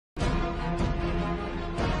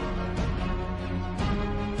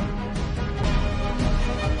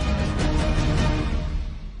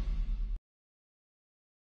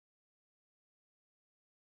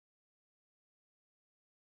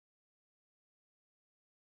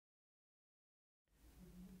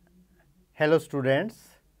Hello students,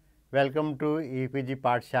 welcome to EPG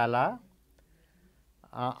Pathshala.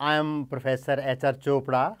 I am Professor H.R.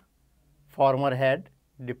 Chopra, former head,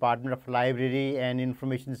 Department of Library and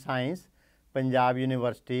Information Science, Punjab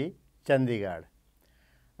University, Chandigarh.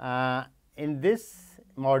 In this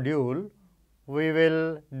module, we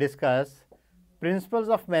will discuss principles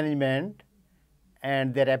of management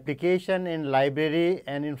and their application in library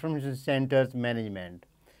and information centers management,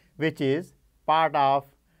 which is part of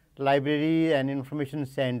library and information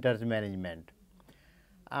centers management.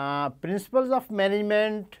 Principles of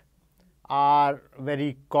management are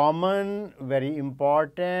very common, very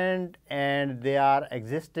important, and they are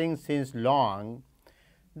existing since long.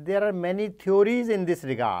 There are many theories in this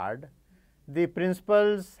regard. The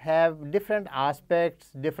principles have different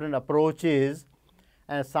aspects, different approaches,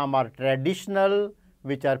 and some are traditional,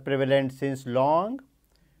 which are prevalent since long.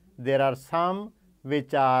 There are some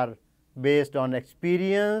which are based on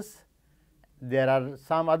experience. There are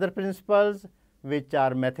some other principles which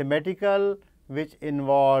are mathematical, which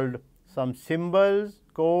involved some symbols,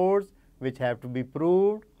 codes, which have to be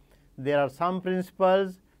proved. There are some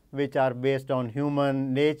principles which are based on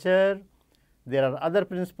human nature. There are other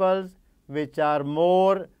principles which are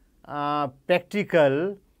more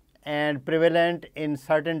practical and prevalent in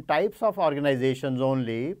certain types of organizations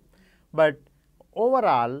only. But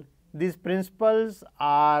overall, these principles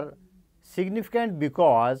are significant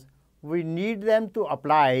because we need them to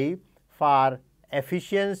apply for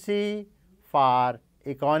efficiency, for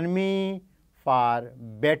economy, for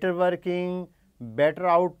better working, better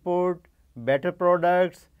output, better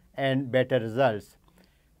products, and better results.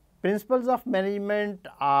 Principles of management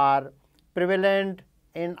are prevalent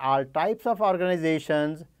in all types of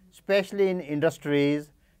organizations, especially in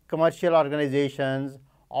industries, commercial organizations,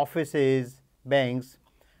 offices, banks.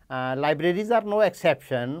 Libraries are no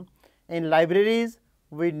exception. In libraries,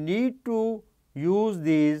 we need to use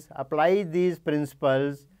these, apply these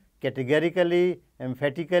principles categorically,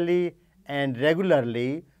 emphatically, and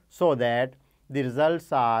regularly so that the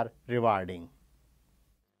results are rewarding.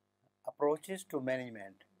 Approaches to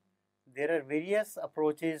management. There are various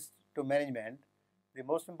approaches to management. The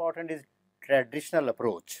most important is traditional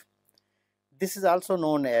approach. This is also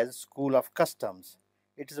known as school of customs.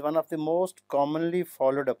 It is one of the most commonly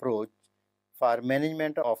followed approach for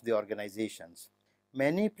management of the organizations.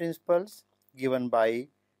 Many principles given by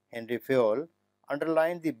Henry Fayol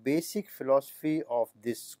underline the basic philosophy of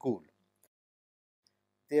this school.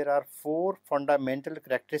 There are 4 fundamental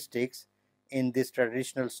characteristics in this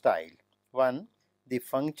traditional style. 1. The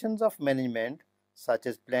functions of management such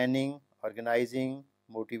as planning, organizing,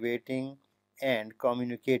 motivating, and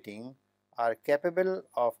communicating are capable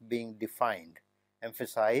of being defined,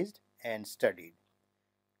 emphasized, and studied.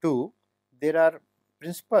 2. There are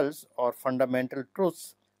principles or fundamental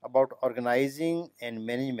truths about organizing and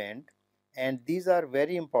management, and these are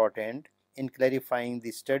very important in clarifying the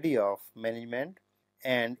study of management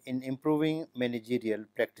and in improving managerial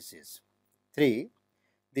practices. 3.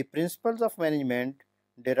 The principles of management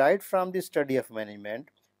derived from the study of management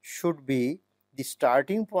should be the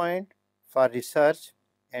starting point for research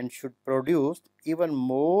and should produce even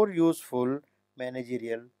more useful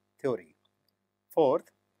managerial theory. 4th,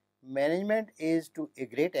 management is to a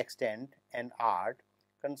great extent an art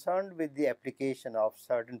concerned with the application of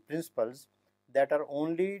certain principles that are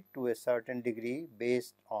only to a certain degree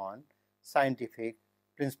based on scientific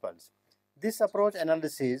principles. This approach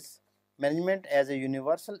analyzes management as a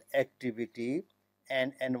universal activity,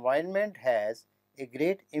 and environment has a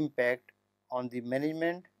great impact on the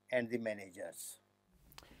management and the managers.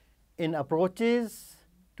 In approaches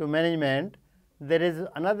to management, there is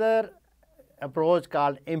another approach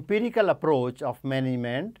called empirical approach of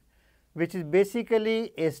management, which is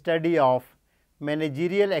basically a study of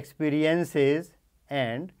managerial experiences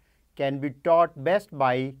and can be taught best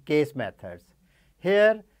by case methods.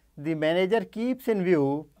 Here, the manager keeps in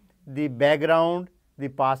view the background, the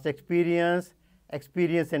past experience,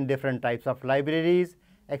 experience in different types of libraries,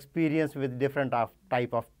 experience with different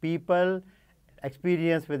type of people,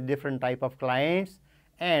 experience with different type of clients,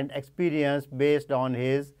 and experience based on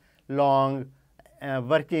his long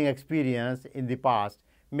working experience in the past.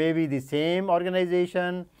 Maybe the same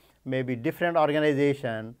organization, maybe different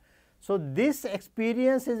organization. So this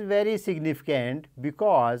experience is very significant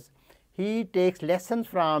because he takes lessons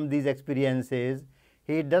from these experiences.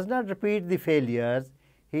 He does not repeat the failures.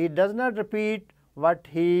 He does not repeat what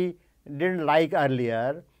he didn't like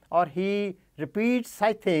earlier, or he repeats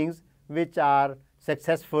such things which are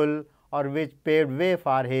successful or which paved way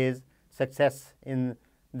for his success in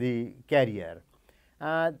the career.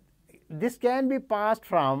 This can be passed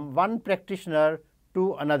from one practitioner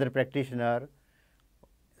to another practitioner.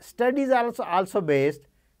 Studies are also based,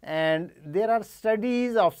 and there are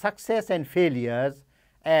studies of success and failures,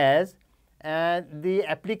 as the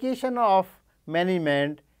application of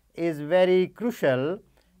management is very crucial,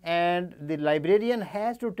 and the librarian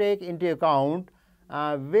has to take into account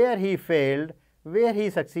where he failed, where he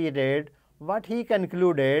succeeded, what he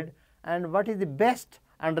concluded, and what is the best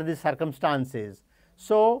under the circumstances.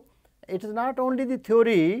 So, it is not only the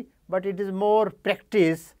theory, but it is more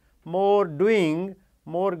practice, more doing,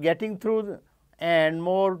 more getting through, and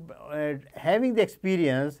more having the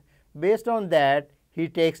experience. Based on that, he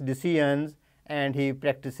takes decisions and he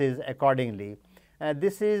practices accordingly.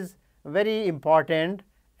 This is very important,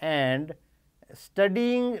 and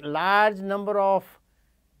studying large number of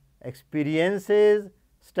experiences,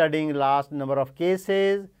 studying large number of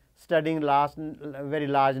cases, studying very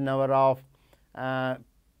large number of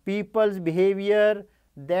people's behavior,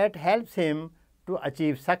 that helps him to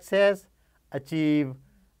achieve success, achieve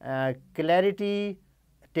clarity,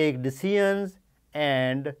 take decisions,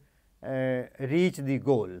 and reach the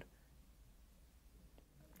goal.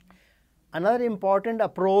 Another important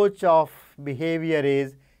approach of behavior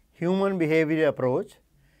is human behavior approach.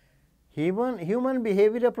 Human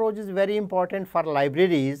behavior approach is very important for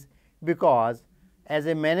libraries, because as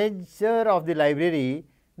a manager of the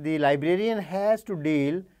librarian has to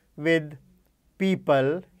deal with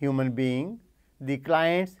people, human being, the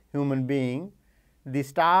clients, human being, the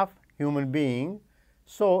staff, human being.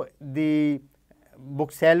 So, the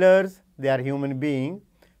booksellers, they are human being,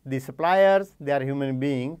 the suppliers, they are human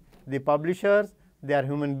being, the publishers, they are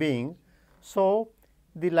human being. So,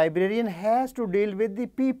 the librarian has to deal with the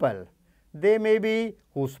people. They may be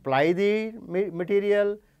who supply the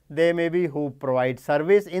material, they may be who provide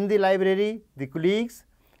service in the library, the colleagues,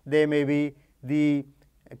 they may be the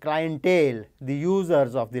clientele, the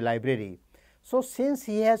users of the library. So, since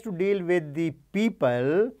he has to deal with the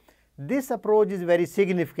people, this approach is very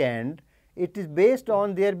significant. It is based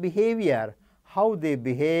on their behavior, how they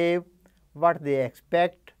behave, what they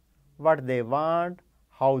expect, what they want,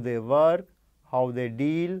 how they work, how they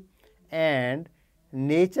deal, and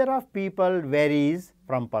nature of people varies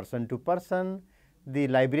from person to person. The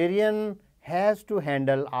librarian has to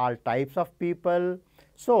handle all types of people.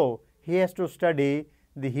 So, he has to study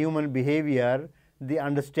the human behavior, the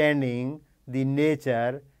understanding, the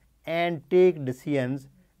nature, and take decisions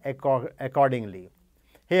accordingly.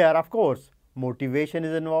 Here, of course, motivation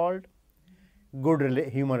is involved, good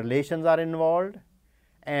human relations are involved,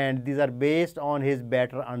 and these are based on his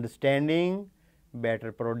better understanding,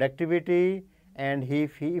 better productivity, and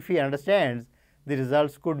if he understands, the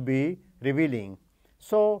results could be revealing.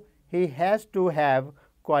 So, he has to have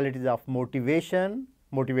qualities of motivation,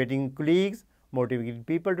 motivating colleagues, motivating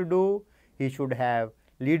people to do. He should have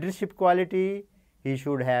leadership quality, he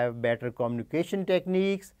should have better communication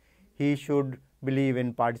techniques, he should believe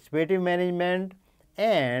in participative management,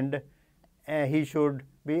 and he should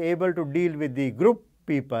be able to deal with the group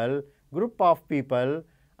of people,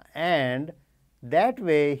 and that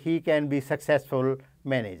way he can be successful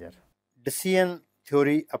manager. Decision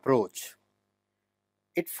theory approach.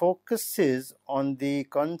 It focuses on the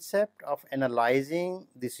concept of analyzing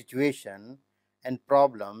the situation and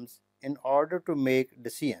problems in order to make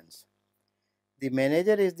decisions. The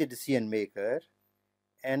manager is the decision maker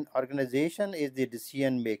and organization is the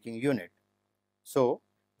decision making unit. So,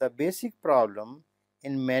 the basic problem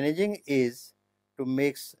in managing is to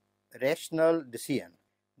make rational decision.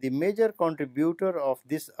 The major contributor of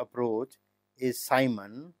this approach is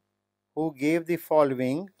Simon, who gave the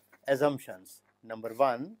following assumptions. Number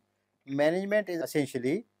 1, management is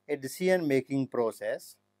essentially a decision making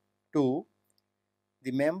process. 2,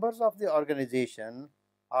 the members of the organization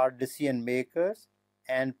are decision makers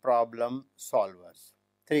and problem solvers.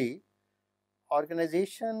 3,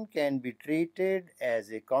 organization can be treated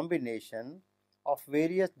as a combination of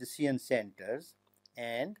various decision centers.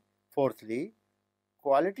 And fourthly,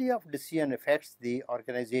 quality of decision affects the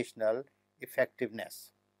organizational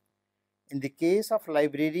effectiveness. In the case of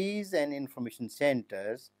libraries and information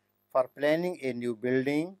centers, for planning a new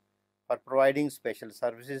building, for providing special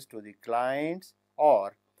services to the clients,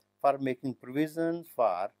 or for making provisions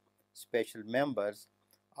for special members,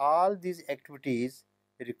 all these activities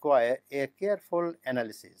require a careful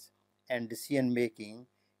analysis and decision making,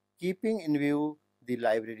 keeping in view the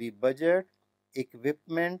library budget,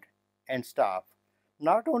 equipment, and staff.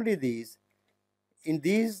 Not only these, in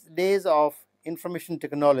these days of information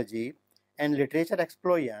technology and literature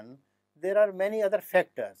explosion, there are many other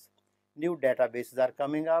factors. New databases are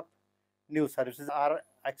coming up, new services are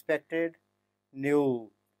expected,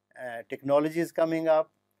 new technologies coming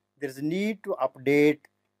up. there is a need to update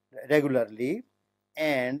regularly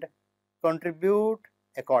and contribute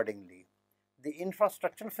accordingly. The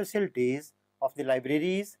infrastructural facilities of the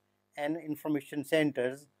libraries and information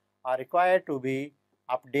centers are required to be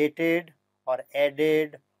updated or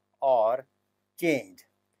added or changed.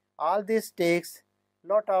 All this takes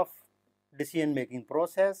lot of decision making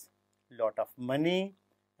process, lot of money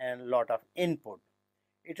and lot of input.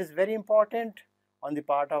 It is very important on the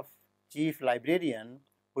part of chief librarian,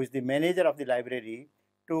 who is the manager of the library,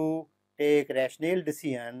 to take rational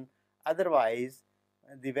decision, otherwise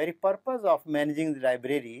the very purpose of managing the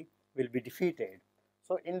library will be defeated.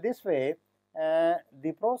 So in this way,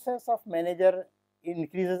 the process of manager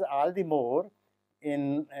increases all the more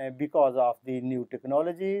in because of the new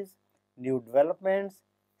technologies, new developments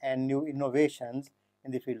and new innovations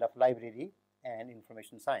in the field of library and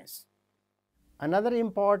information science. Another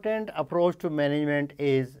important approach to management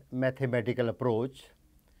is mathematical approach.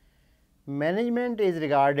 Management is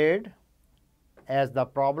regarded as the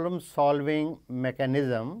problem solving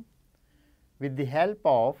mechanism with the help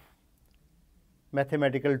of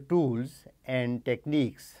mathematical tools and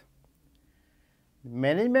techniques.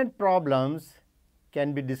 Management problems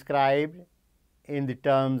can be described in the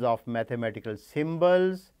terms of mathematical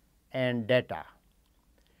symbols and data.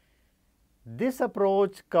 This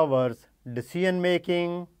approach covers decision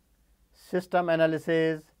making, system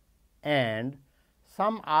analysis and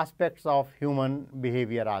some aspects of human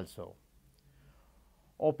behavior also.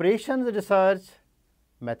 Operations research,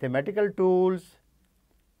 mathematical tools,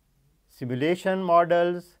 simulation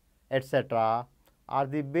models, etc. are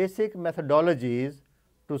the basic methodologies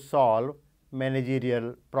to solve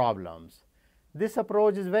managerial problems. This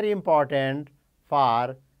approach is very important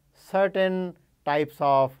for certain types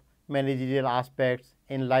of managerial aspects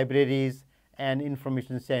in libraries and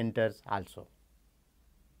information centers also.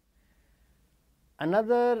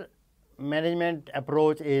 Another management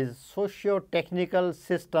approach is socio-technical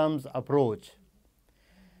systems approach.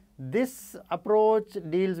 This approach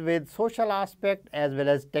deals with social aspect as well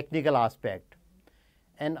as technical aspect.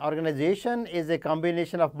 An organization is a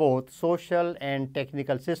combination of both social and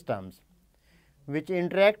technical systems which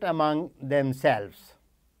interact among themselves.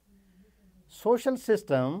 Social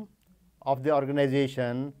system of the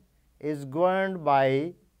organization is governed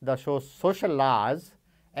by the social laws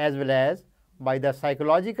as well as by the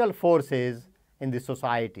psychological forces in the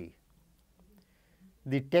society.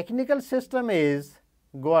 The technical system is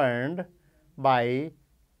governed by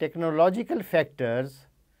technological factors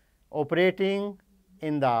operating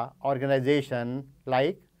in the organization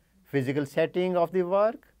like physical setting of the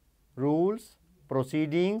work, rules,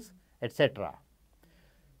 proceedings, etc.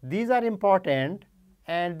 These are important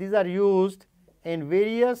and these are used in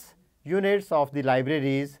various units of the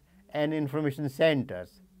libraries and information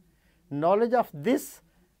centers. Knowledge of this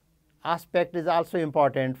aspect is also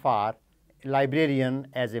important for librarian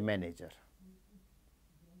as a manager.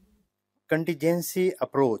 Contingency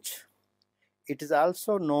approach. It is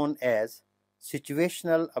also known as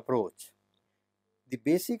situational approach. The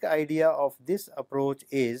basic idea of this approach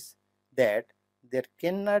is that there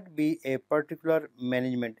cannot be a particular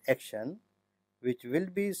management action which will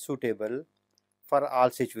be suitable for all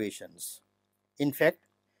situations. In fact,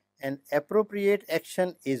 an appropriate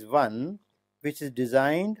action is one which is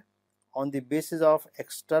designed on the basis of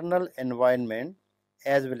external environment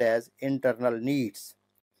as well as internal needs.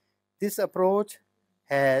 This approach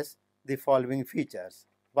has the following features.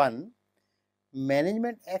 1.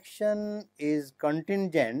 Management action is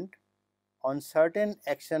contingent on certain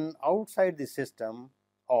action outside the system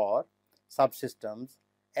or subsystems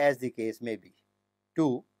as the case may be.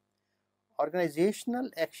 2.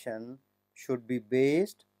 Organizational action should be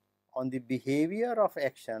based on the behavior of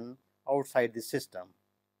action outside the system,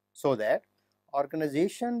 so that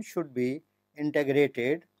organization should be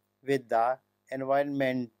integrated with the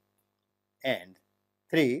environment. And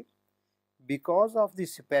 3. Because of the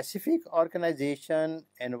specific organization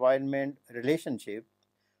environment relationship,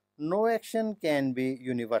 no action can be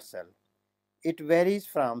universal. It varies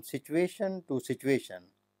from situation to situation.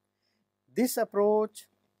 This approach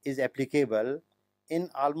is applicable in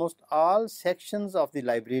almost all sections of the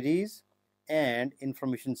libraries and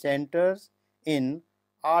information centers in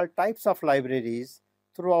all types of libraries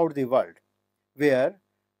throughout the world, where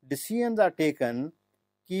decisions are taken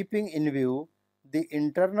keeping in view the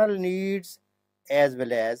internal needs as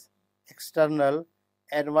well as external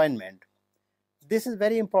environment. This is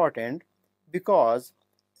very important because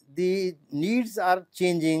the needs are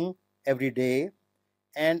changing every day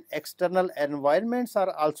and external environments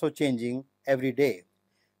are also changing every day.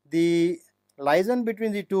 The liaison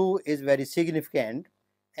between the two is very significant,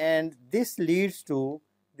 and this leads to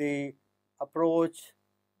the approach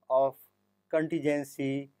of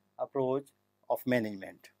contingency approach of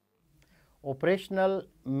management. Operational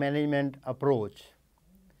management approach.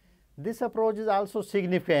 This approach is also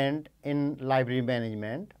significant in library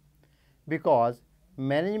management because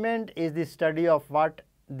management is the study of what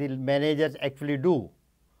the managers actually do,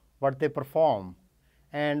 what they perform,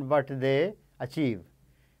 and what they achieve.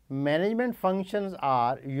 Management functions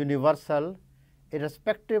are universal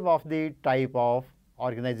irrespective of the type of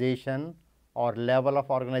organization or level of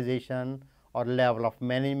organization or level of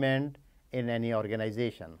management in any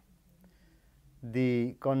organization.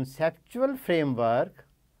 The conceptual framework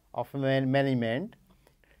of management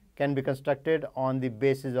can be constructed on the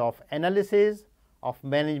basis of analysis of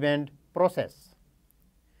management process.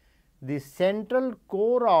 The central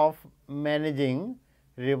core of managing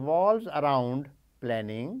revolves around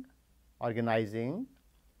planning, organizing,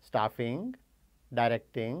 staffing,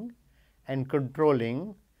 directing, and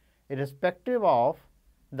controlling irrespective of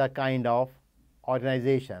the kind of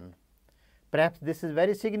organization. Perhaps this is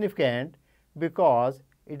very significant because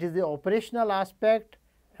it is the operational aspect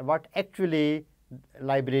what actually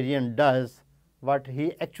librarian does, what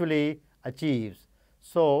he actually achieves.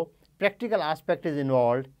 So, practical aspect is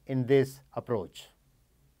involved in this approach.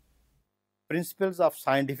 Principles of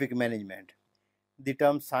scientific management. The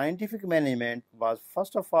term scientific management was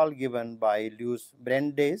first of all given by Louis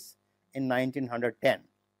Brandeis in 1910.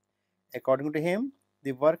 According to him,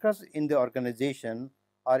 the workers in the organization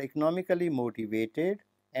are economically motivated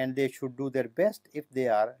and they should do their best if they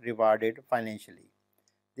are rewarded financially.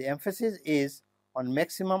 The emphasis is on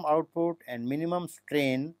maximum output and minimum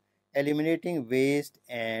strain, eliminating waste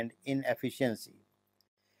and inefficiency.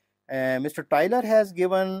 Mr. Tyler has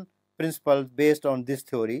given principles based on this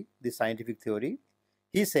theory, the scientific theory.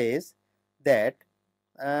 He says that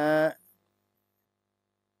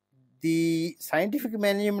the scientific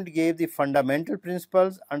management gave the fundamental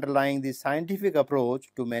principles underlying the scientific approach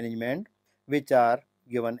to management, which are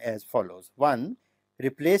given as follows. 1.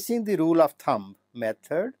 Replacing the rule of thumb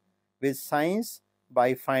method with science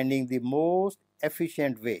by finding the most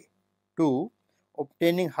efficient way. 2.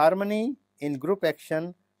 Obtaining harmony in group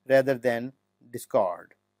action rather than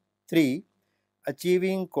discord. 3.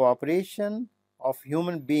 Achieving cooperation of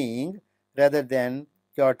human being rather than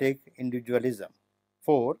chaotic individualism.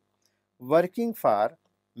 4. Working for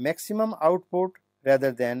maximum output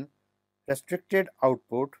rather than restricted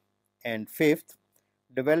output. And 5th,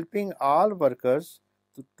 developing all workers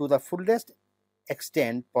to the fullest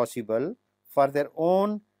extent possible for their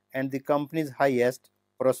own and the company's highest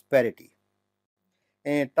prosperity.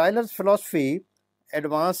 Tyler's philosophy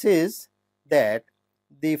advances that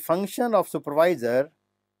the function of supervisor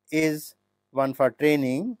is one for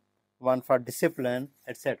training, one for discipline,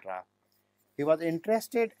 etc. He was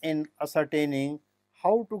interested in ascertaining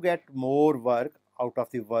how to get more work out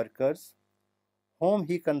of the workers whom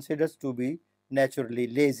he considers to be naturally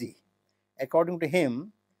lazy. According to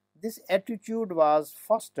him, this attitude was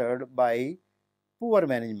fostered by poor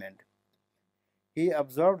management. He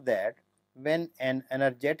observed that when an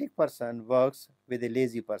energetic person works with a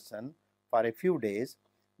lazy person for a few days,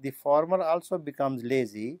 the former also becomes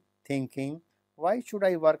lazy, thinking, why should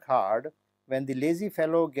I work hard when the lazy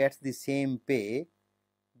fellow gets the same pay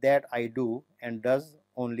that I do and does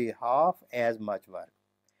only half as much work?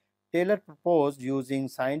 Taylor proposed using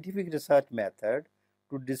scientific research method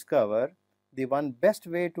to discover the one best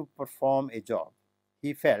way to perform a job.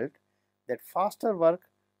 He felt that faster work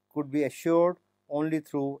could be assured only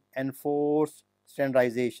through enforced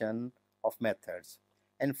standardization of methods,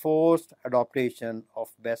 enforced adaptation of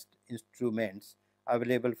best instruments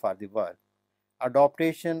available for the work,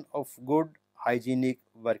 adaptation of good hygienic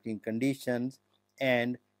working conditions,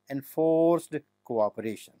 and enforced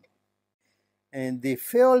cooperation. And the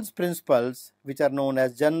Fayol's principles, which are known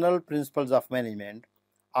as general principles of management,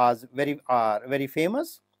 are very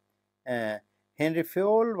famous. Henry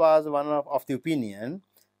Fayol was one of the opinion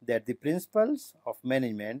that the principles of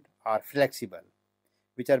management are flexible,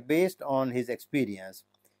 which are based on his experience.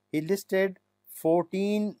 He listed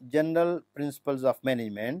 14 general principles of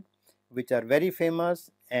management, which are very famous,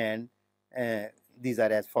 and these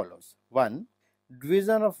are as follows. 1.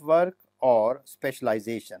 Division of work or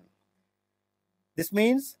specialization. This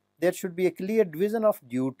means there should be a clear division of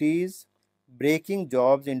duties, breaking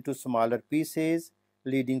jobs into smaller pieces,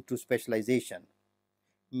 leading to specialization.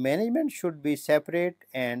 Management should be separate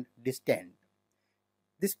and distinct.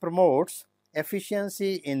 This promotes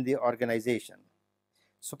efficiency in the organization.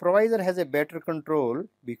 Supervisor has a better control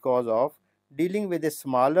because of dealing with a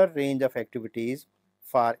smaller range of activities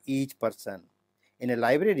for each person. In a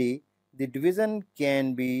library, the division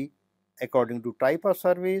can be according to type of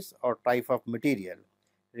service or type of material.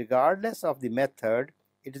 Regardless of the method,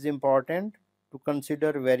 it is important to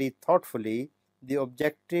consider very thoughtfully the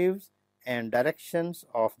objectives and directions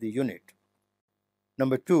of the unit.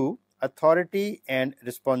 Number 2, authority and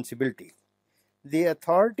responsibility. The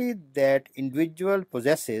authority that individual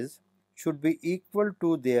possesses should be equal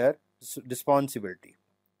to their responsibility.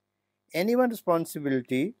 Anyone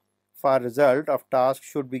responsibility for result of task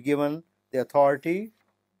should be given the authority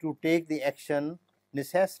to take the action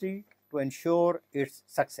necessary to ensure its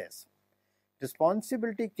success.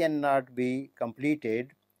 Responsibility cannot be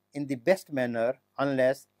completed in the best manner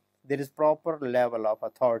unless there is proper level of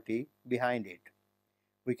authority behind it.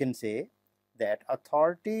 We can say that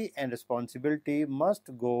authority and responsibility must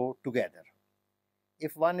go together.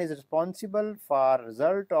 If one is responsible for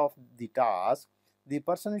result of the task, the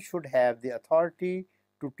person should have the authority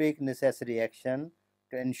to take necessary action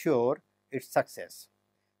to ensure its success.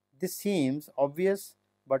 This seems obvious,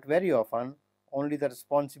 but very often only the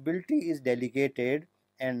responsibility is delegated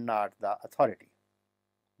and not the authority.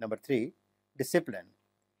 Number 3, discipline.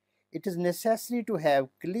 It is necessary to have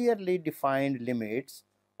clearly defined limits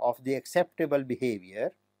of the acceptable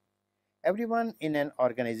behavior. Everyone in an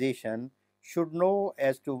organization should know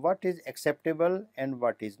as to what is acceptable and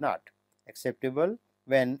what is not acceptable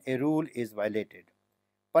when a rule is violated.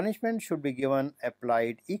 Punishment should be given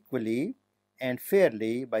applied equally and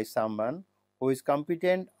fairly by someone who is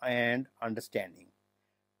competent and understanding.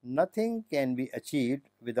 Nothing can be achieved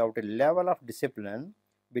without a level of discipline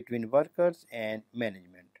between workers and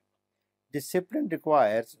management. Discipline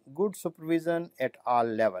requires good supervision at all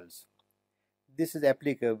levels. This is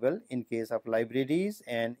applicable in case of libraries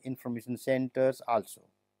and information centers also.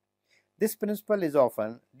 This principle is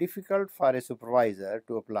often difficult for a supervisor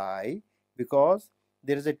to apply because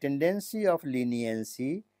there is a tendency of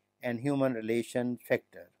leniency and human relation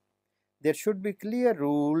factor. There should be clear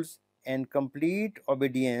rules and complete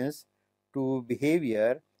obedience to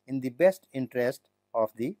behavior in the best interest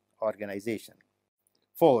of the organization.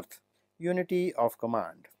 Fourth, unity of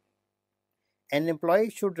command. An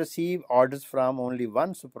employee should receive orders from only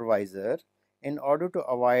one supervisor in order to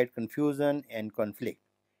avoid confusion and conflict.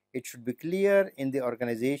 It should be clear in the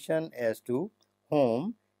organization as to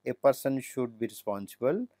whom a person should be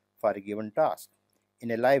responsible for a given task.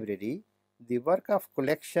 In a library, the work of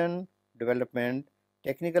collection, development,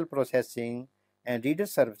 technical processing, and reader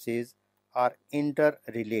services are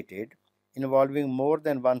interrelated, involving more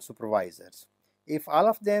than one supervisor. If all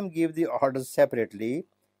of them give the orders separately,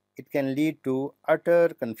 it can lead to utter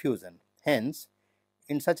confusion. Hence,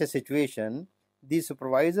 in such a situation, the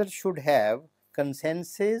supervisor should have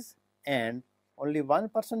consensus and only one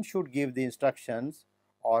person should give the instructions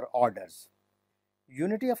or orders.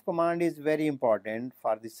 Unity of command is very important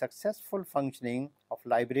for the successful functioning of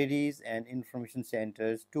libraries and information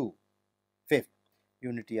centers too. Fifth,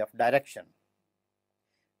 unity of direction.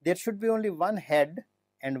 There should be only one head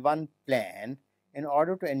and one plan in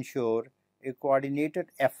order to ensure a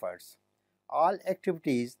coordinated efforts. All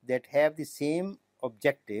activities that have the same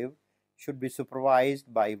objective should be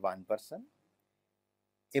supervised by one person.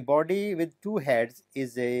 A body with two heads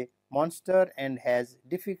is a monster and has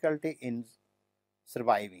difficulty in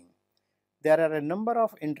surviving. There are a number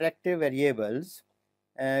of interactive variables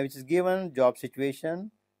which is given job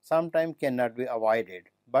situation sometimes cannot be avoided,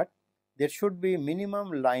 but there should be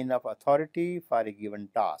minimum line of authority for a given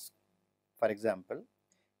task. For example,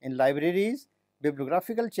 in libraries,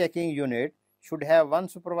 bibliographical checking unit should have one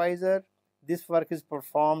supervisor. This work is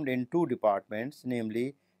performed in two departments,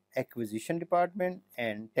 namely acquisition department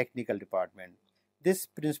and technical department. This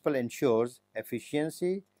principle ensures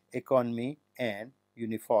efficiency, economy, and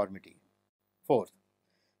uniformity. Fourth,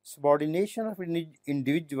 subordination of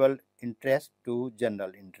individual interest to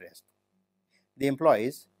general interest. The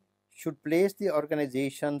employees should place the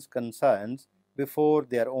organization's concerns before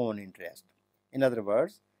their own interest. In other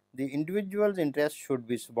words, the individual's interest should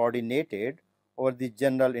be subordinated over the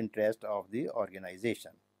general interest of the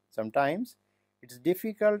organization. Sometimes it is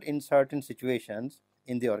difficult in certain situations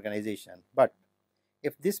in the organization, but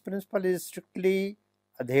if this principle is strictly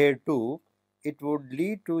adhered to, it would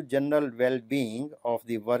lead to general well-being of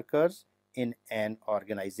the workers in an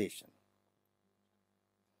organization.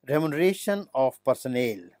 Remuneration of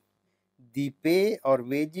personnel. The pay or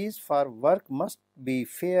wages for work must be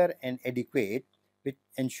fair and adequate, which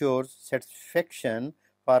ensures satisfaction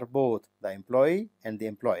for both the employee and the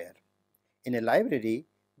employer. In a library,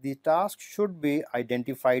 the task should be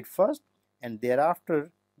identified first, and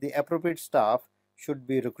thereafter the appropriate staff should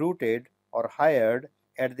be recruited or hired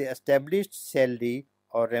at the established salary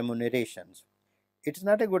or remunerations. It is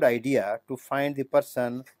not a good idea to find the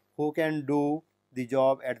person who can do the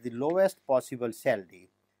job at the lowest possible salary.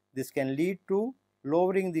 This can lead to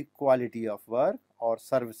lowering the quality of work or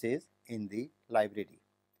services in the library.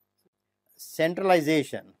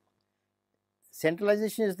 Centralization.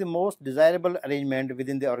 Centralization is the most desirable arrangement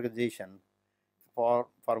within the organization for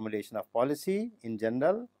formulation of policy in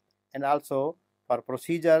general, and also for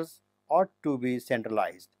procedures ought to be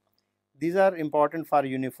centralized. These are important for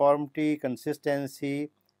uniformity,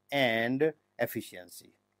 consistency, and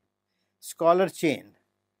efficiency. Scholar chain.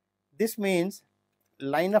 This means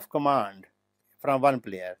line of command from one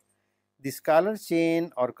player. The scholar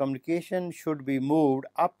chain or communication should be moved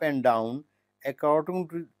up and down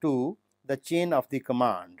according to the chain of the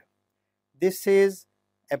command. This is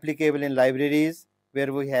applicable in libraries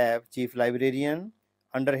where we have chief librarian,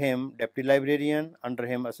 under him deputy librarian, under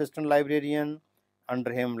him assistant librarian,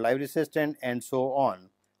 under him library assistant, and so on.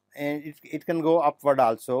 And it can go upward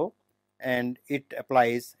also, and it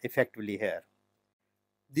applies effectively here.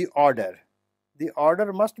 The order. The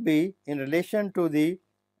order must be in relation to the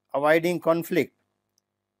avoiding conflict,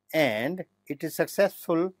 and it is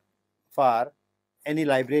successful for any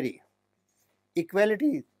library.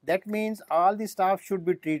 Equality, that means all the staff should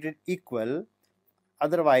be treated equal,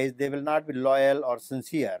 otherwise they will not be loyal or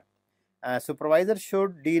sincere. Supervisor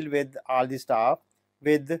should deal with all the staff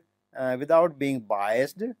without being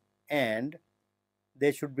biased, and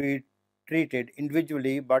they should be treated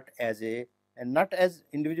individually but as a not as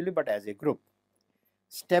individually but as a group.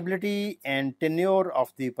 Stability and tenure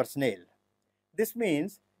of the personnel. This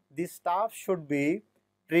means the staff should be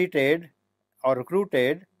treated or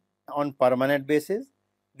recruited on permanent basis.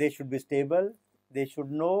 They should be stable. They should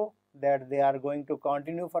know that they are going to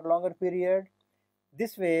continue for longer period.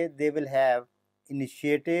 This way they will have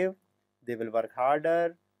initiative, they will work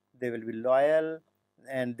harder, they will be loyal,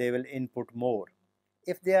 and they will input more.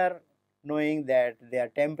 If they are knowing that they are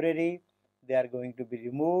temporary, they are going to be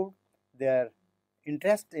removed, their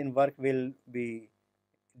interest in work will be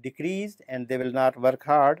decreased, and they will not work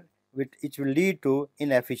hard, which will lead to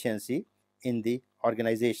inefficiency in the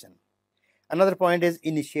organization. Another point is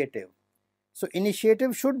initiative. So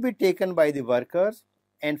initiative should be taken by the workers,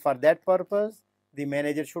 and for that purpose the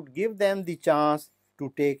manager should give them the chance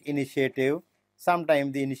to take initiative.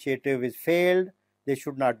 Sometimes the initiative is failed, they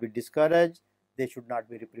should not be discouraged, they should not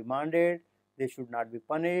be reprimanded, they should not be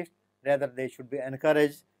punished, rather they should be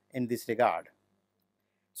encouraged in this regard.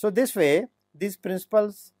 So this way these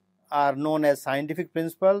principles are known as scientific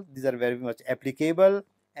principles. These are very much applicable,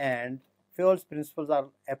 and Fowles principles are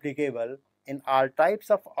applicable in all types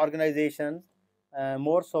of organizations,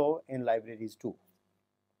 more so in libraries too.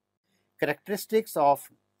 Characteristics of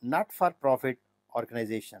not-for-profit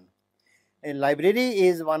organization. A library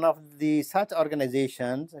is one of the such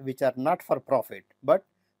organizations which are not for profit, but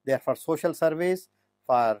they are for social service,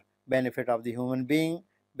 for benefit of the human being,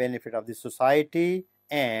 benefit of the society,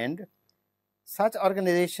 and such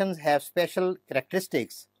organizations have special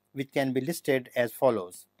characteristics which can be listed as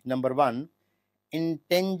follows. Number one,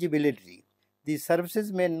 intangibility. The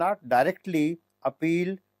services may not directly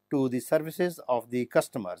appeal to the services of the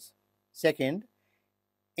customers. Second,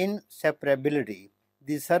 inseparability.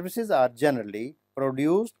 The services are generally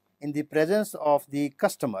produced in the presence of the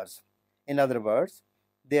customers. In other words,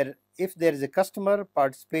 if there is a customer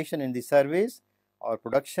participation in the service or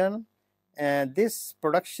production, this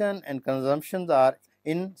production and consumptions are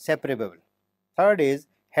inseparable. Third is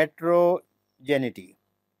heterogeneity.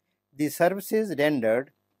 The services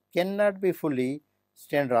rendered cannot be fully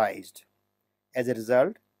standardized. As a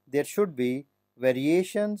result, there should be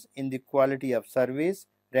variations in the quality of service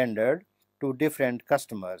rendered to different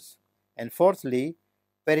customers. And fourthly,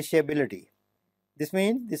 perishability. This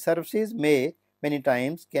means the services many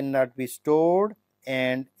times cannot be stored,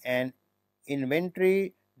 and an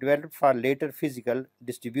inventory developed for later physical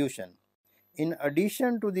distribution. In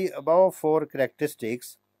addition to the above four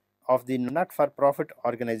characteristics of the not-for-profit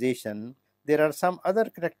organization, there are some other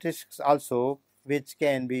characteristics also which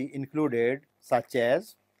can be included, such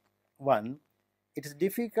as 1. It is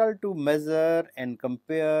difficult to measure and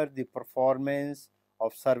compare the performance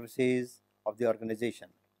of services of the organization.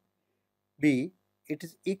 B. It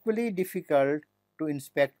is equally difficult to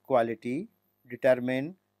inspect quality,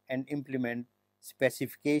 determine and implement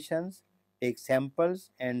specifications, take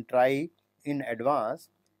samples and try in advance,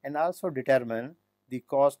 and also determine the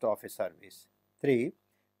cost of a service. 3.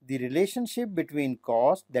 The relationship between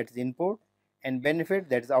cost, that is input, and benefit,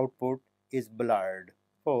 that is output, is blurred.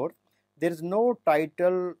 4. There is no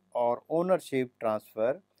title or ownership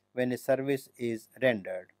transfer when a service is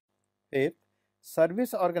rendered. 5th,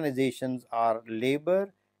 service organizations are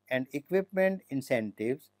labor and equipment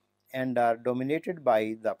incentives and are dominated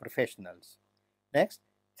by the professionals. Next,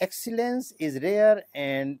 excellence is rare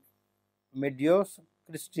and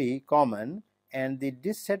mediocrity common, and the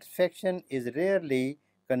dissatisfaction is rarely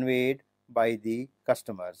conveyed by the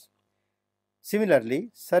customers.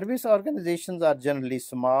 Similarly, service organizations are generally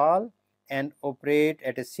small and operate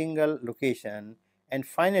at a single location. And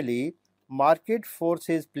finally, market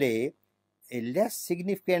forces play a less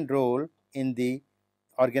significant role in the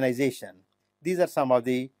organization. These are some of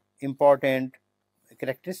the important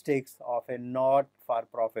characteristics of a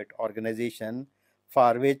not-for-profit organization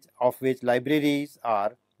of which libraries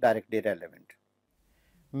are directly relevant.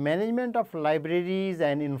 Management of libraries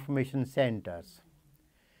and information centers.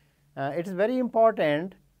 It is very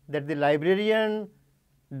important that the librarian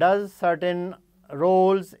does certain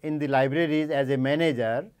roles in the libraries as a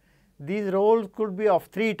manager. These roles could be of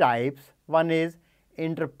three types. One is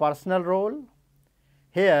interpersonal role.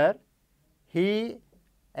 Here, he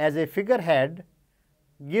as a figurehead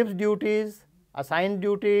gives duties, assigns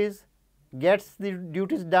duties, gets the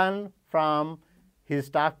duties done from his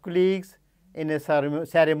staff colleagues in a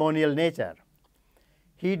ceremonial nature.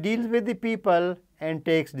 He deals with the people and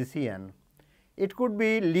takes decision. It could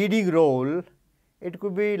be leading role, it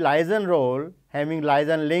could be liaison role, having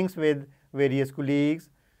liaison links with various colleagues.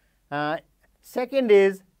 Second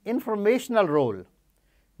is informational role,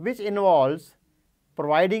 which involves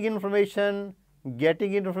providing information,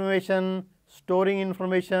 getting information, storing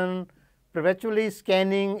information, perpetually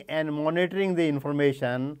scanning and monitoring the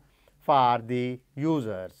information for the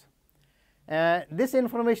users. This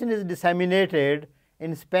information is disseminated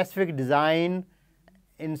in specific design,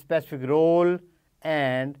 in specific role,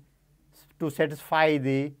 and to satisfy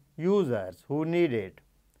the users who need it.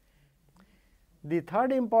 The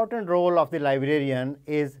third important role of the librarian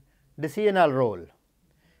is decisional role.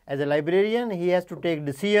 As a librarian, he has to take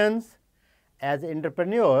decisions. As an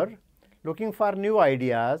entrepreneur, looking for new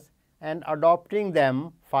ideas and adopting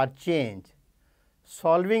them for change,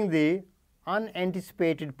 solving the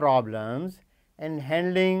unanticipated problems and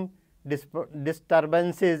handling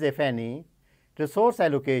disturbances, if any, resource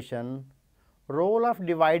allocation, role of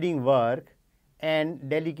dividing work and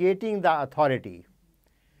delegating the authority.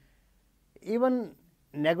 Even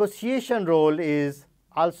negotiation role is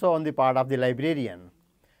also on the part of the librarian.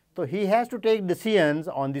 So, he has to take decisions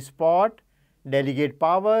on the spot, delegate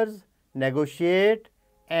powers, negotiate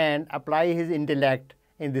and apply his intellect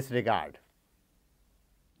in this regard.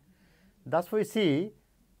 Thus, we see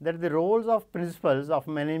that the roles of principles of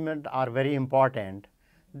management are very important.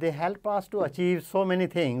 They help us to achieve so many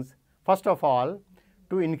things. First of all,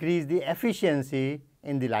 to increase the efficiency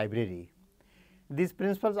in the library. These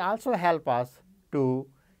principles also help us to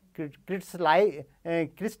crystallize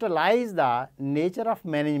the nature of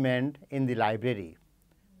management in the library.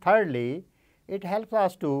 Thirdly, it helps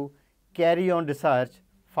us to carry on research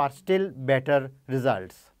for still better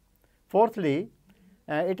results. Fourthly,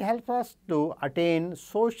 it helps us to attain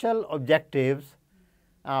social objectives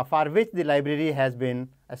for which the library has been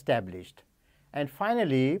established. And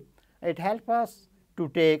finally, it helps us to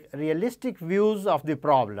take realistic views of the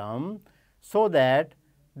problem so that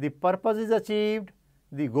the purpose is achieved,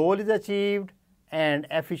 the goal is achieved and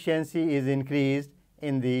efficiency is increased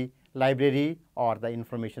in the library or the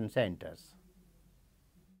information centers.